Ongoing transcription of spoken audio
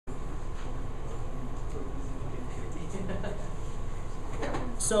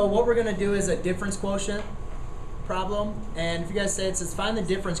So what we're going to do is a difference quotient problem. And if you guys say it says find the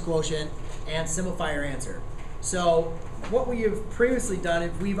difference quotient and simplify your answer. So what we have previously done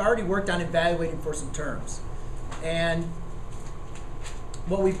is we've already worked on evaluating for some terms. And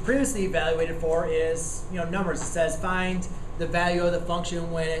what we've previously evaluated for is, numbers. It says find the value of the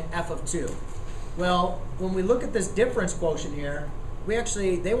function when f of 2. Well, when we look at this difference quotient here,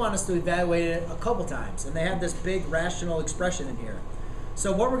 they want us to evaluate it a couple times, and they have this big rational expression in here.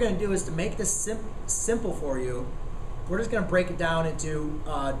 So what we're going to do is to make this simple for you, we're just going to break it down into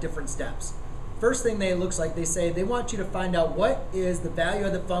different steps. First thing it looks like they say they want you to find out what is the value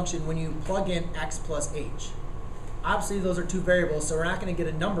of the function when you plug in x plus h. Obviously those are two variables, so we're not going to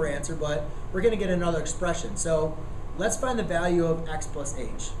get a number answer, but we're going to get another expression. So let's find the value of x plus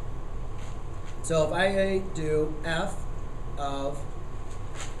h. So if I do f of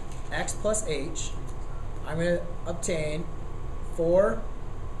x plus h, I'm going to obtain 4x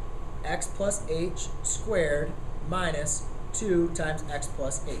plus h squared minus 2 times x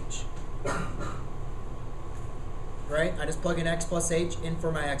plus h. Right? I just plug in x plus h in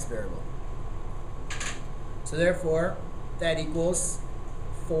for my x variable. So therefore, that equals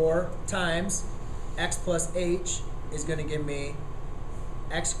 4 times x plus h is going to give me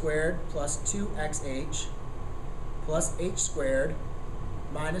x squared plus 2xh plus h squared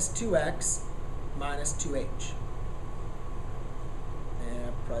minus 2x minus 2h. And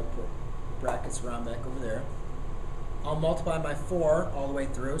I'll probably put brackets around back over there. I'll multiply my 4 all the way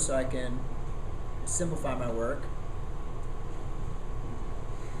through so I can simplify my work.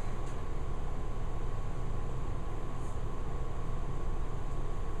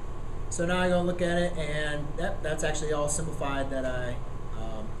 So now I'm going to look at it, and that's actually all simplified that I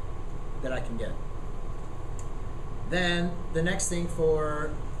can get. Then the next thing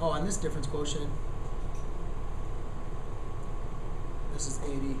on this difference quotient, this is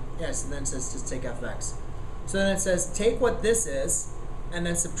 80. Yes, and then it says just take f of x. So then it says take what this is and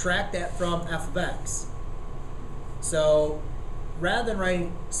then subtract that from f of x. So rather than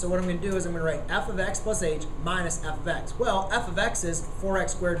writing, so what I'm going to do is I'm going to write f of x plus h minus f of x. Well, f of x is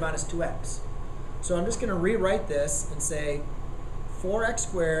 4x squared minus 2x. So I'm just going to rewrite this and say 4x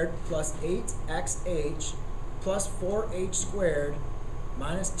squared plus 8xh plus 4h squared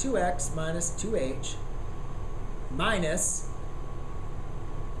minus 2x minus 2h minus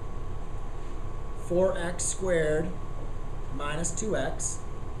 4x squared minus 2x,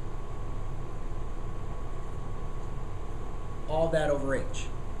 all that over h.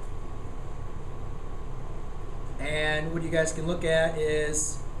 And what you guys can look at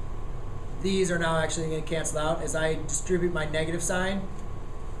is these are now actually going to cancel out. As I distribute my negative sign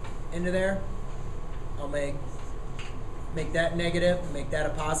into there, I'll make that negative and make that a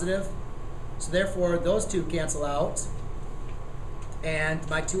positive. So therefore those two cancel out, and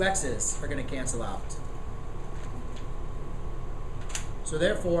my 2x's are going to cancel out. So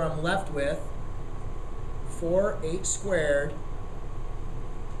therefore I'm left with 4h squared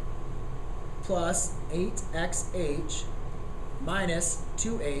plus 8xh minus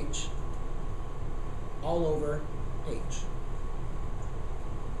 2h all over h.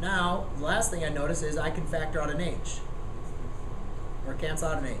 Now, the last thing I notice is I can factor out an h, or cancel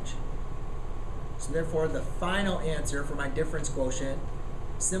out an h. So therefore, the final answer for my difference quotient,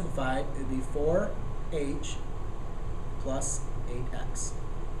 simplified, would be 4h plus 8x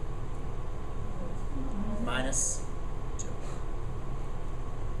minus 2.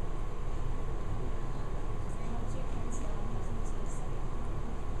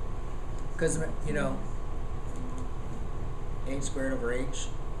 Because, h squared over h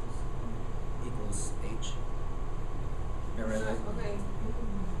equals h. Remember that? Okay.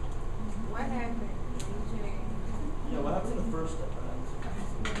 What happened when you changed? Yeah, what happened to the first step?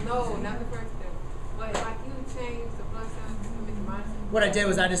 No, not the first step. But like you changed the plus sign to the minus. What I did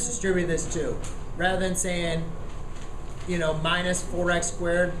was I just distributed this too. Rather than saying, minus 4x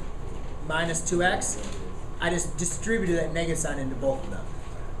squared minus 2x, I just distributed that negative sign into both of them.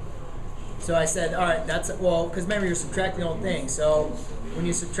 So I said, all right, because remember you're subtracting the whole thing. So when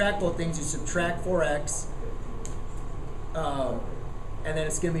you subtract both things, you subtract 4x, and then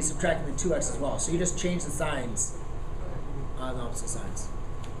it's going to be subtracting the 2x as well. So you just change the signs, the opposite signs.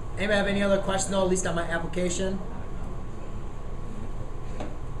 Anybody have any other questions, though, at least on my application?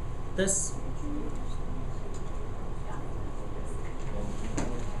 This?